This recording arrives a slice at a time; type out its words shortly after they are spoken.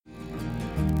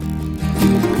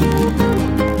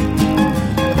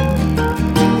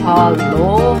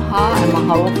Aloha and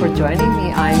mahalo for joining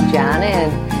me. I'm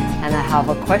Janet and I have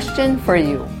a question for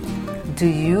you. Do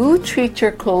you treat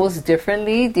your clothes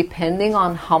differently depending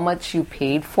on how much you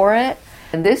paid for it?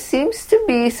 And this seems to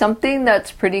be something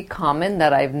that's pretty common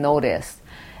that I've noticed,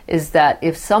 is that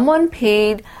if someone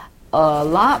paid a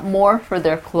lot more for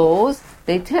their clothes,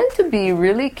 they tend to be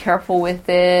really careful with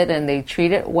it and they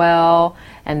treat it well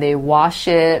and they wash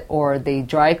it or they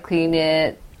dry clean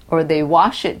it or they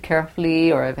wash it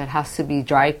carefully, or if it has to be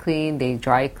dry cleaned, they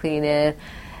dry clean it.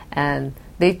 And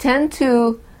they tend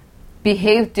to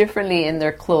behave differently in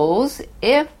their clothes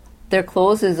if their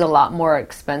clothes is a lot more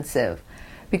expensive.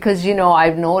 Because,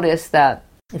 I've noticed that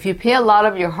if you pay a lot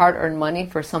of your hard-earned money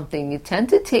for something, you tend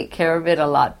to take care of it a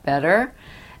lot better.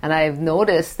 And I've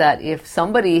noticed that if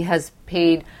somebody has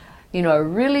paid, a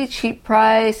really cheap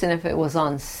price, and if it was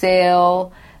on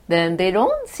sale, then they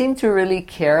don't seem to really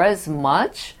care as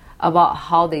much about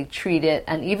how they treat it.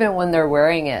 And even when they're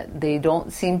wearing it, they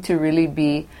don't seem to really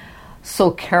be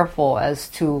so careful as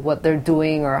to what they're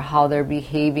doing or how they're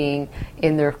behaving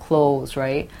in their clothes,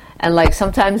 right? And like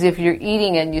sometimes if you're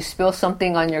eating and you spill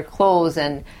something on your clothes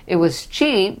and it was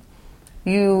cheap,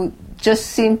 you just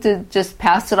seem to just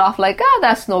pass it off like,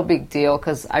 that's no big deal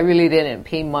because I really didn't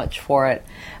pay much for it.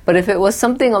 But if it was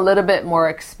something a little bit more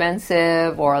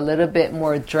expensive or a little bit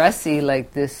more dressy,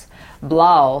 like this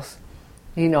blouse,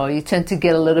 you tend to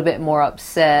get a little bit more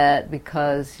upset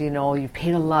because, you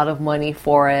paid a lot of money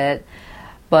for it.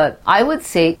 But I would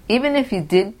say even if you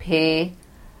did pay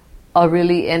a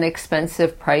really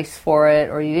inexpensive price for it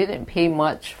or you didn't pay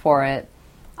much for it,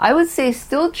 I would say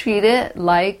still treat it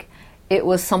like it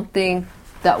was something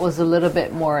that was a little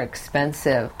bit more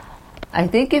expensive. I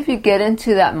think if you get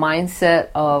into that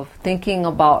mindset of thinking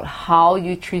about how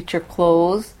you treat your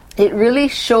clothes, it really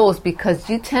shows, because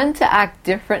you tend to act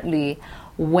differently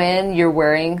when you're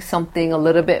wearing something a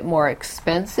little bit more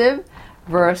expensive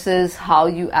versus how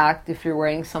you act if you're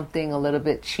wearing something a little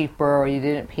bit cheaper or you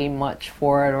didn't pay much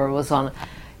for it, or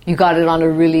you got it on a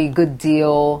really good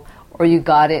deal, or you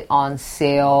got it on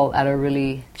sale at a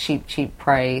really cheap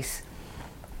price.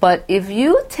 But if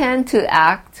you tend to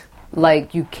act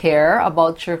like you care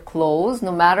about your clothes,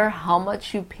 no matter how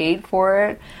much you paid for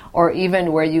it or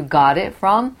even where you got it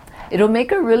from, it'll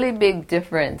make a really big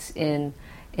difference in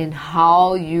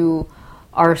how you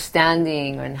are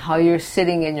standing and how you're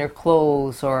sitting in your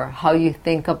clothes or how you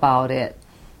think about it.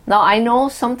 Now, I know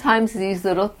sometimes these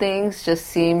little things just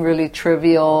seem really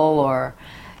trivial, or,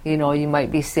 you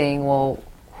might be saying, well,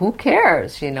 who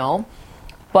cares,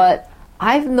 But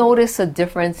I've noticed a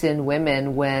difference in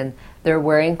women when they're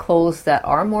wearing clothes that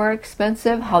are more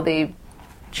expensive, how they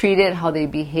treat it, how they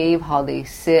behave, how they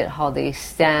sit, how they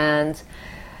stand.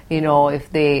 If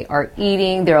they are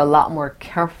eating, they're a lot more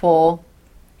careful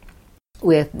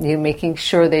with making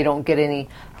sure they don't get any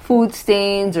food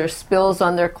stains or spills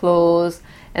on their clothes.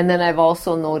 And then I've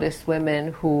also noticed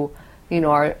women who,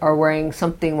 are wearing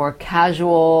something more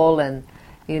casual and,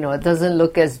 it doesn't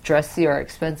look as dressy or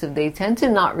expensive. They tend to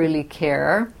not really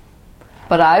care.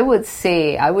 But I would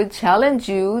challenge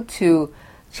you to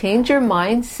change your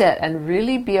mindset and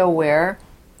really be aware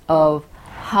of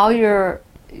how you're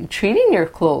treating your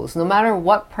clothes, no matter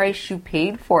what price you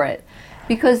paid for it.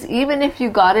 Because even if you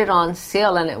got it on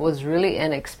sale and it was really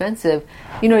inexpensive,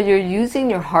 you're using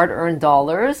your hard-earned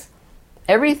dollars.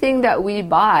 Everything that we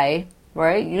buy,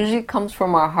 right, usually comes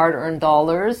from our hard-earned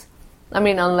dollars. I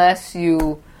mean, unless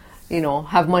you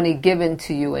have money given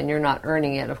to you and you're not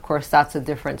earning it. Of course, that's a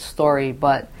different story.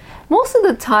 But most of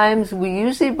the times we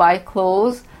usually buy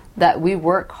clothes that we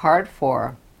work hard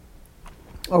for,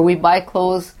 or we buy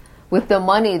clothes with the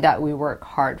money that we work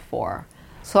hard for.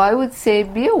 So I would say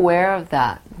be aware of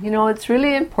that. It's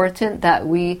really important that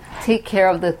we take care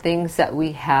of the things that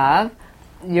we have.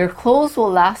 Your clothes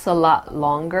will last a lot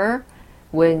longer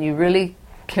when you really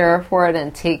care for it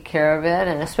and take care of it,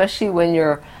 and especially when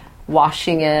you're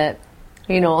washing it.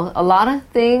 A lot of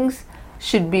things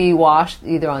should be washed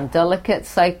either on delicate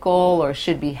cycle or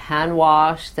should be hand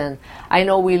washed. And I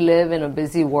know we live in a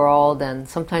busy world and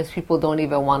sometimes people don't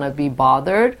even want to be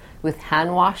bothered with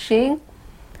hand washing.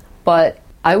 But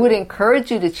I would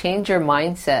encourage you to change your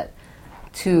mindset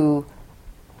to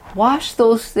wash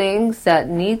those things that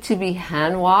need to be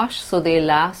hand washed so they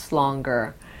last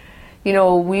longer.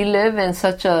 We live in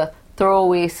such a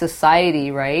throwaway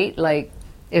society, right? Like,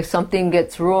 if something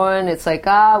gets ruined, it's like,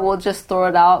 we'll just throw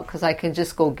it out because I can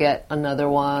just go get another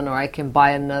one, or I can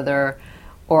buy another,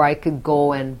 or I could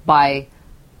go and buy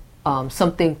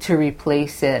something to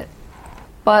replace it.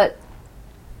 But,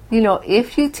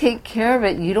 if you take care of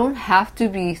it, you don't have to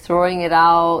be throwing it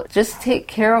out. Just take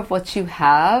care of what you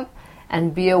have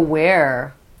and be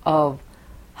aware of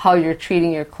how you're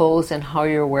treating your clothes and how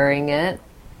you're wearing it.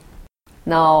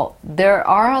 Now, there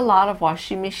are a lot of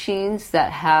washing machines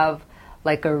that have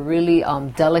like a really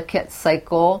delicate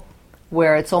cycle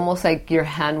where it's almost like you're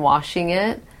hand washing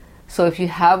it. So if you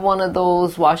have one of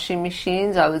those washing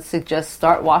machines, I would suggest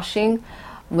start washing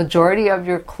majority of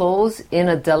your clothes in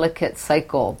a delicate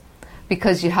cycle,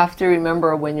 because you have to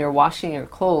remember when you're washing your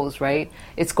clothes, right?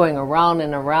 It's going around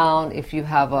and around. If you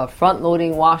have a front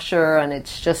loading washer and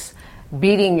it's just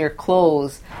beating your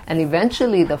clothes, and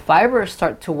eventually the fibers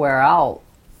start to wear out.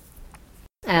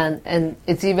 And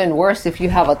it's even worse if you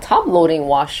have a top loading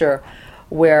washer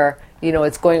where, you know,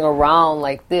 it's going around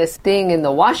like this. Thing in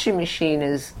the washing machine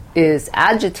is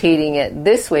agitating it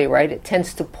this way, right? It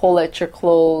tends to pull at your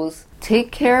clothes.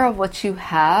 Take care of what you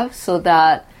have so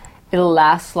that it'll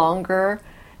last longer.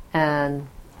 And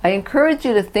I encourage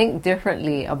you to think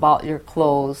differently about your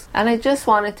clothes. And I just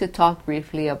wanted to talk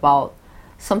briefly about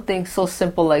something so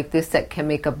simple like this that can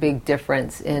make a big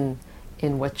difference in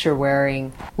what you're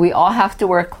wearing. We all have to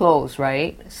wear clothes,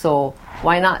 right? So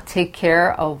why not take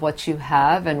care of what you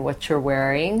have and what you're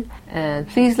wearing? And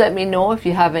please let me know if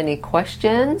you have any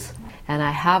questions. And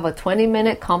I have a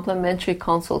 20-minute complimentary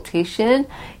consultation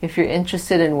if you're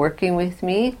interested in working with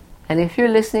me. And if you're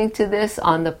listening to this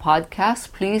on the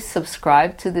podcast, please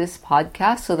subscribe to this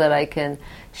podcast so that I can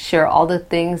share all the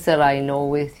things that I know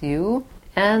with you.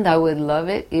 And I would love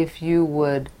it if you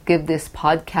would give this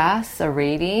podcast a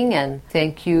rating, and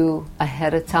thank you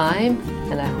ahead of time.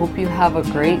 And I hope you have a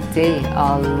great day.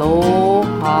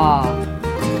 Aloha.